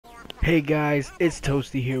Hey guys, it's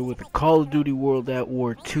Toasty here with the Call of Duty World at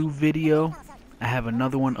War 2 video. I have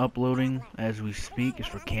another one uploading as we speak. It's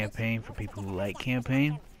for campaign, for people who like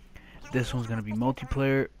campaign. This one's going to be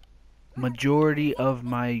multiplayer. Majority of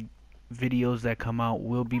my videos that come out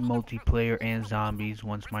will be multiplayer and zombies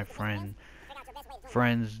once my friends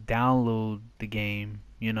download the game,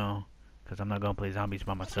 you know, because I'm not going to play zombies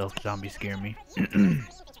by myself. Zombies scare me.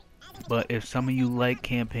 But if some of you like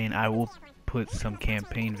campaign, I will put some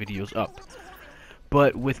campaign videos up.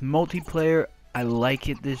 But with multiplayer, I like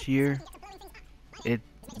it this year.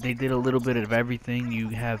 They did a little bit of everything. You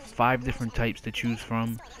have 5 different types to choose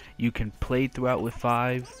from. You can play throughout with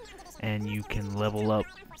 5, and you can level up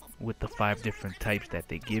with the 5 different types that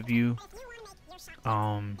they give you.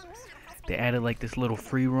 They added like this little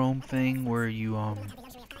free roam thing where you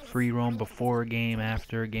free roam before a game,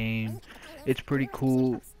 after a game. It's pretty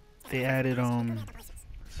cool. They added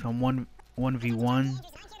some 1v1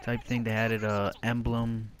 type thing. They added a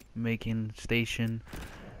emblem making station.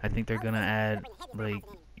 I think they're gonna add, like,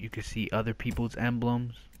 you can see other people's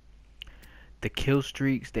emblems. The kill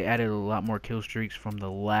streaks, they added a lot more kill streaks from the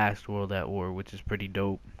last World at War, which is pretty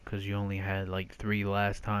dope because you only had like 3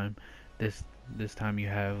 last time. This time you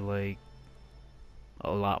have like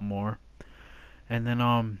a lot more. And then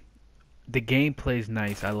the gameplay is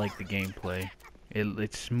nice. I like the gameplay.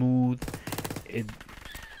 It's smooth.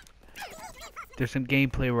 There's some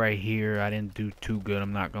gameplay right here I didn't do too good,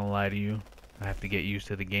 I'm not gonna lie to you. I have to get used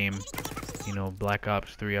to the game. You know, Black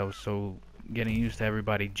Ops 3, I was so getting used to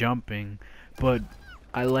everybody jumping. But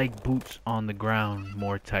I like boots on the ground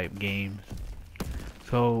more type games.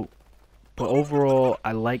 So, but overall,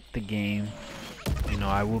 I like the game. You know,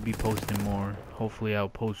 I will be posting more. Hopefully I'll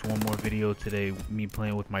post one more video today, me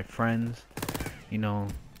playing with my friends. You know,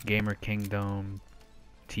 Gamer Kingdom,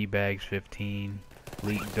 Teabags 15,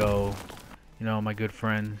 Leak Doe, you know, my good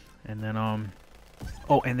friends. And then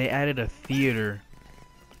oh, and they added a theater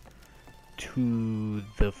to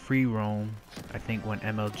the free roam. I think when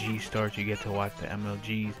MLG starts, you get to watch the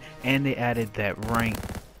MLGs. And they added that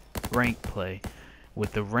rank play.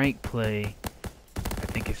 With the rank play, I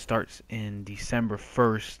think it starts in December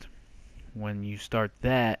 1st. When you start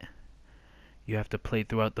that, you have to play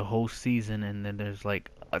throughout the whole season, and then there's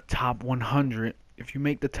like a top 100. If you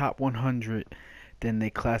make the top 100, then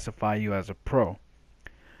they classify you as a pro.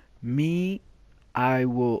 Me, I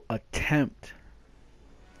will attempt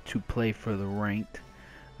to play for the ranked.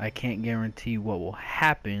 I can't guarantee what will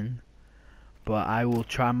happen, but I will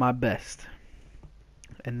try my best.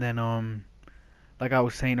 And then like I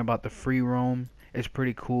was saying about the free roam, it's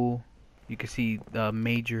pretty cool. You can see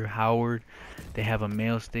Major Howard. They have a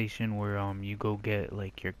mail station where you go get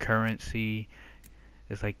like your currency.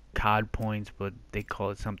 It's like COD points, but they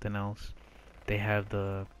call it something else. They have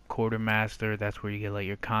the quartermaster. That's where you get like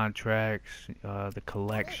your contracts, the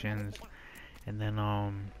collections, and then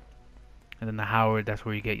the Howard. That's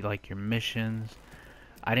where you get like your missions.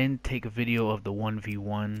 I didn't take a video of the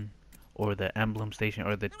 1v1 or the emblem station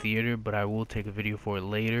or the theater, but I will take a video for it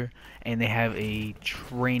later. And they have a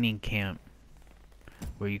training camp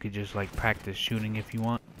where you could just like practice shooting if you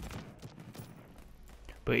want.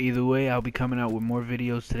 But either way, I'll be coming out with more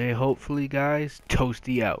videos today, hopefully, guys.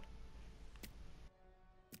 Toasty out.